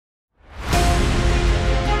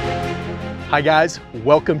Hi guys,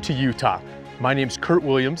 welcome to Utah. My name's Kurt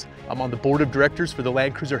Williams. I'm on the board of directors for the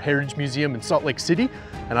Land Cruiser Heritage Museum in Salt Lake City,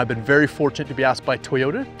 and I've been very fortunate to be asked by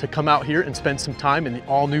Toyota to come out here and spend some time in the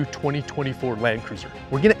all-new 2024 Land Cruiser.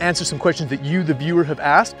 We're gonna answer some questions that you, the viewer, have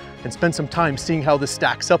asked and spend some time seeing how this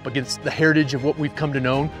stacks up against the heritage of what we've come to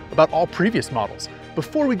know about all previous models.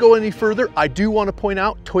 Before we go any further, I do want to point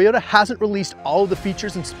out Toyota hasn't released all of the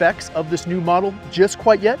features and specs of this new model just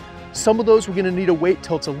quite yet. Some of those we're gonna need to wait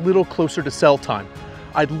till it's a little closer to sell time.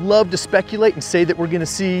 I'd love to speculate and say that we're gonna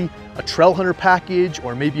see a Trail Hunter package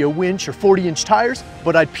or maybe a winch or 40-inch tires,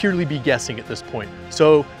 but I'd purely be guessing at this point.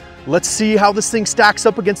 So let's see how this thing stacks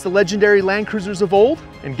up against the legendary Land Cruisers of old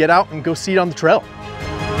and get out and go see it on the trail.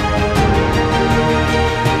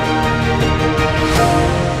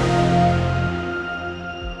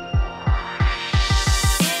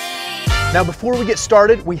 Now, before we get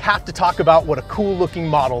started, we have to talk about what a cool looking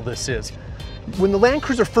model this is. When the Land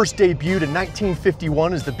Cruiser first debuted in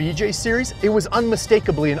 1951 as the BJ series, it was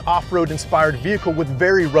unmistakably an off-road inspired vehicle with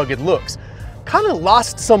very rugged looks. Kind of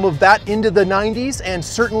lost some of that into the 90s, and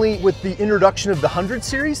certainly with the introduction of the 100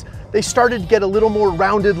 series, they started to get a little more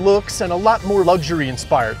rounded looks and a lot more luxury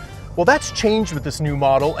inspired. Well, that's changed with this new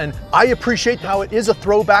model, and I appreciate how it is a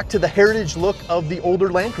throwback to the heritage look of the older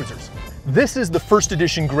Land Cruisers. This is the first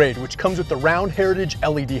edition grade, which comes with the round heritage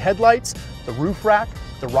LED headlights, the roof rack,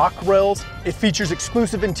 the rock rails. It features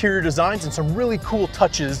exclusive interior designs and some really cool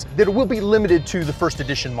touches that will be limited to the first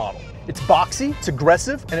edition model. It's boxy, it's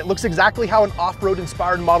aggressive, and it looks exactly how an off-road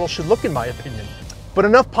inspired model should look in my opinion. But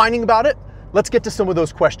enough pining about it, let's get to some of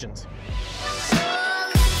those questions.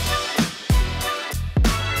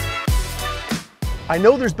 I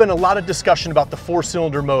know there's been a lot of discussion about the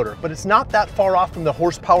 4-cylinder motor, but it's not that far off from the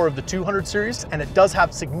horsepower of the 200 series, and it does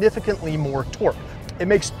have significantly more torque. It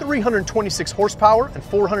makes 326 horsepower and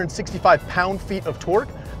 465 pound-feet of torque,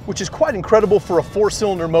 which is quite incredible for a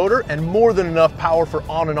 4-cylinder motor and more than enough power for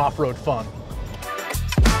on and off-road fun.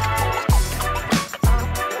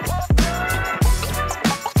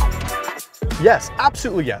 Yes,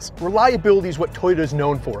 absolutely yes. Reliability is what Toyota is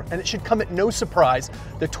known for, and it should come at no surprise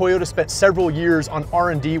that Toyota spent several years on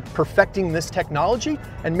R&D perfecting this technology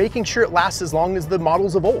and making sure it lasts as long as the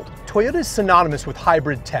models of old. Toyota is synonymous with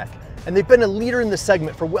hybrid tech, and they've been a leader in the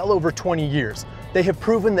segment for well over 20 years. They have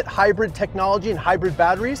proven that hybrid technology and hybrid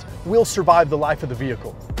batteries will survive the life of the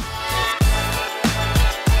vehicle.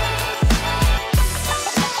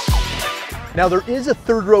 Now, there is a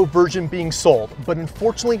third row version being sold, but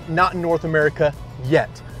unfortunately not in North America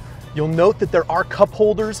yet. You'll note that there are cup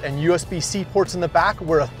holders and USB-C ports in the back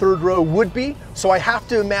where a third row would be, so I have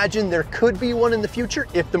to imagine there could be one in the future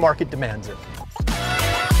if the market demands it.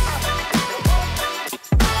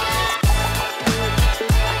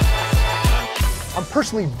 I'm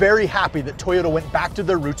personally very happy that Toyota went back to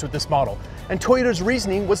their roots with this model, and Toyota's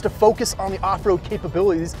reasoning was to focus on the off-road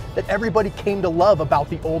capabilities that everybody came to love about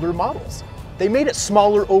the older models. They made it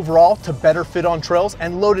smaller overall to better fit on trails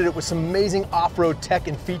and loaded it with some amazing off-road tech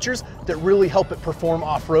and features that really help it perform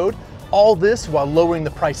off-road, all this while lowering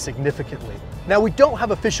the price significantly. Now, we don't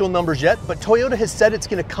have official numbers yet, but Toyota has said it's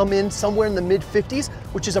going to come in somewhere in the mid-50s,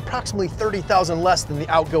 which is approximately $30,000 less than the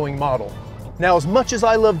outgoing model. Now, as much as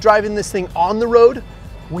I love driving this thing on the road,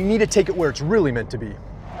 we need to take it where it's really meant to be.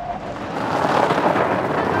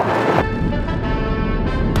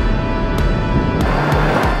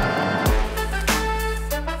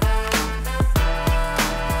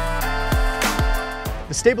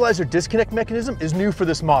 The stabilizer disconnect mechanism is new for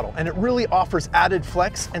this model, and it really offers added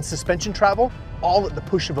flex and suspension travel all at the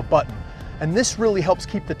push of a button. And this really helps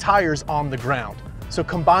keep the tires on the ground. So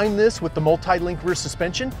combine this with the multi-link rear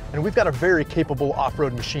suspension, and we've got a very capable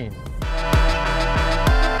off-road machine.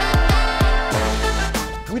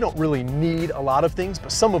 We don't really need a lot of things,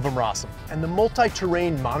 but some of them are awesome. And the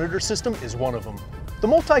multi-terrain monitor system is one of them. The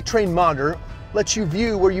multi-terrain monitor lets you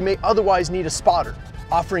view where you may otherwise need a spotter,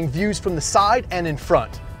 offering views from the side and in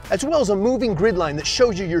front, as well as a moving grid line that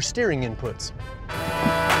shows you your steering inputs.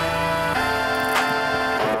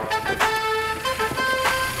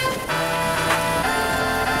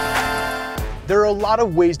 There are a lot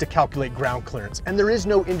of ways to calculate ground clearance, and there is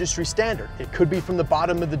no industry standard. It could be from the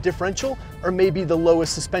bottom of the differential or maybe the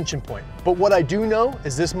lowest suspension point. But what I do know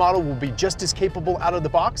is this model will be just as capable out of the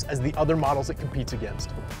box as the other models it competes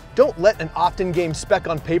against. Don't let an often-gamed spec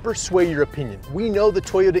on paper sway your opinion. We know the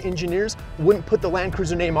Toyota engineers wouldn't put the Land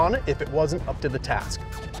Cruiser name on it if it wasn't up to the task.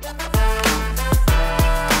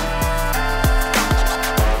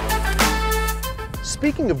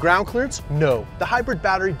 Speaking of ground clearance, no, the hybrid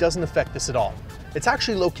battery doesn't affect this at all. It's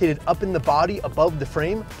actually located up in the body above the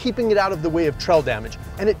frame, keeping it out of the way of trail damage,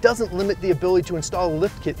 and it doesn't limit the ability to install a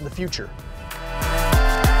lift kit in the future.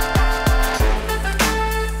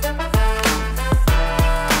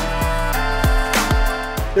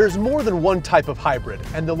 There's more than one type of hybrid,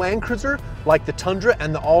 and the Land Cruiser, like the Tundra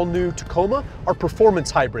and the all-new Tacoma, are performance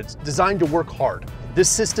hybrids designed to work hard. This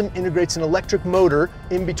system integrates an electric motor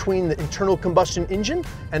in between the internal combustion engine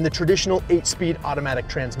and the traditional 8-speed automatic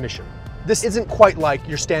transmission. This isn't quite like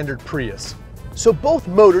your standard Prius. So both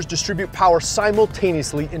motors distribute power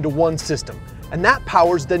simultaneously into one system, and that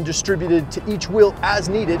power is then distributed to each wheel as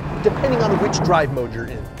needed depending on which drive mode you're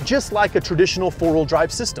in, just like a traditional four-wheel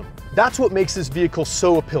drive system. That's what makes this vehicle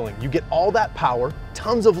so appealing. You get all that power,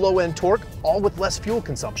 tons of low-end torque, all with less fuel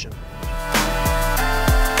consumption.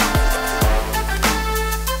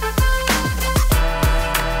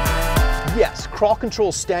 Yes, crawl control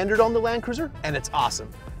is standard on the Land Cruiser, and it's awesome.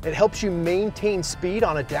 It helps you maintain speed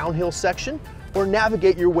on a downhill section or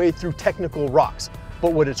navigate your way through technical rocks.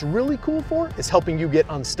 But what it's really cool for is helping you get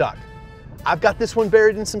unstuck. I've got this one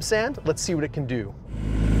buried in some sand. Let's see what it can do.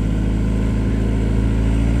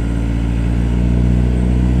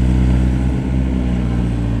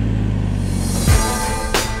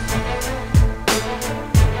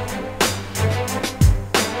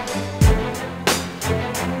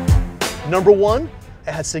 Number one,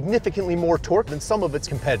 it has significantly more torque than some of its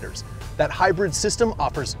competitors. That hybrid system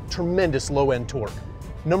offers tremendous low-end torque.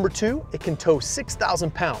 Number two, it can tow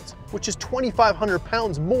 6,000 pounds, which is 2,500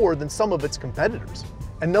 pounds more than some of its competitors.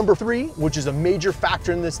 And number three, which is a major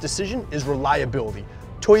factor in this decision, is reliability.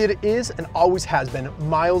 Toyota is and always has been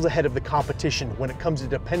miles ahead of the competition when it comes to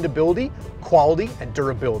dependability, quality, and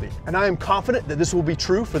durability. And I am confident that this will be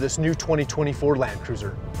true for this new 2024 Land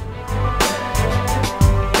Cruiser.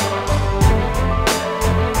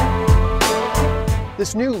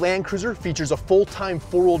 This new Land Cruiser features a full-time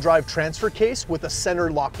four-wheel drive transfer case with a center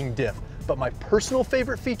locking diff. But my personal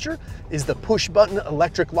favorite feature is the push-button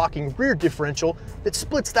electric locking rear differential that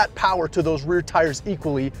splits that power to those rear tires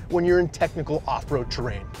equally when you're in technical off-road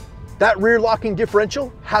terrain. That rear locking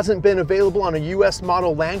differential hasn't been available on a US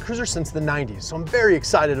model Land Cruiser since the 90s, so I'm very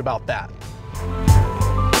excited about that.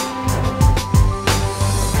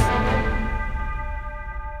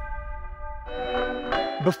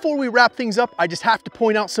 Before we wrap things up, I just have to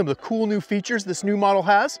point out some of the cool new features this new model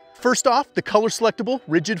has. First off, the color selectable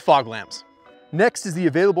rigid fog lamps. Next is the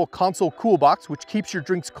available console cool box, which keeps your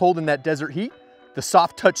drinks cold in that desert heat. The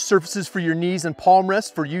soft touch surfaces for your knees and palm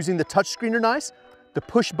rests for using the touchscreen are nice. The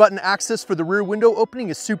push button access for the rear window opening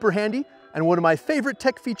is super handy. And one of my favorite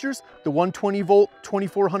tech features, the 120 volt,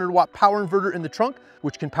 2400 watt power inverter in the trunk,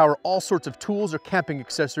 which can power all sorts of tools or camping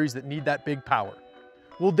accessories that need that big power.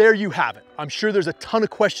 Well, there you have it. I'm sure there's a ton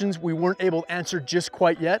of questions we weren't able to answer just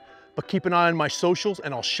quite yet, but keep an eye on my socials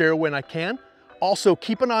and I'll share when I can. Also,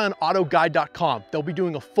 keep an eye on AutoGuide.com. They'll be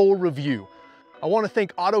doing a full review. I want to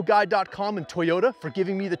thank AutoGuide.com and Toyota for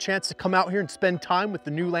giving me the chance to come out here and spend time with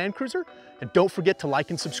the new Land Cruiser. And don't forget to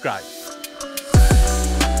like and subscribe.